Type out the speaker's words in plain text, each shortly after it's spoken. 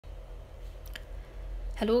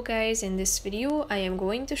Hello guys, in this video I am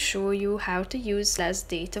going to show you how to use less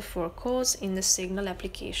data for calls in the Signal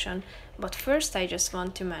application. But first I just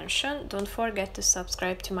want to mention, don't forget to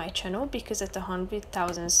subscribe to my channel because at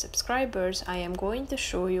 100,000 subscribers I am going to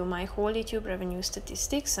show you my whole YouTube revenue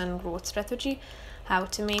statistics and growth strategy, how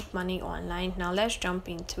to make money online. Now let's jump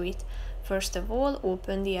into it. First of all,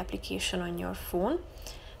 open the application on your phone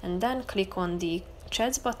and then click on the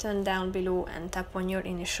chats button down below and tap on your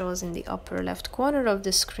initials in the upper left corner of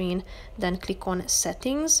the screen. Then click on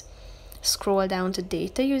settings, scroll down to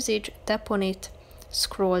data usage, tap on it,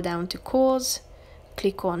 scroll down to calls,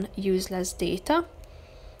 click on use less data,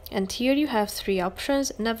 and here you have three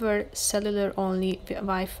options: never, cellular only,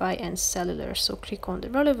 Wi-Fi and cellular. So click on the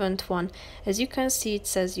relevant one. As you can see, it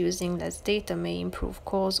says using less data may improve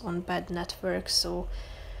calls on bad networks, so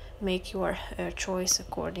make your choice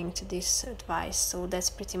according to this advice. So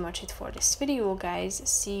that's pretty much it for this video, guys.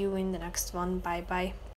 See you in the next one. Bye bye.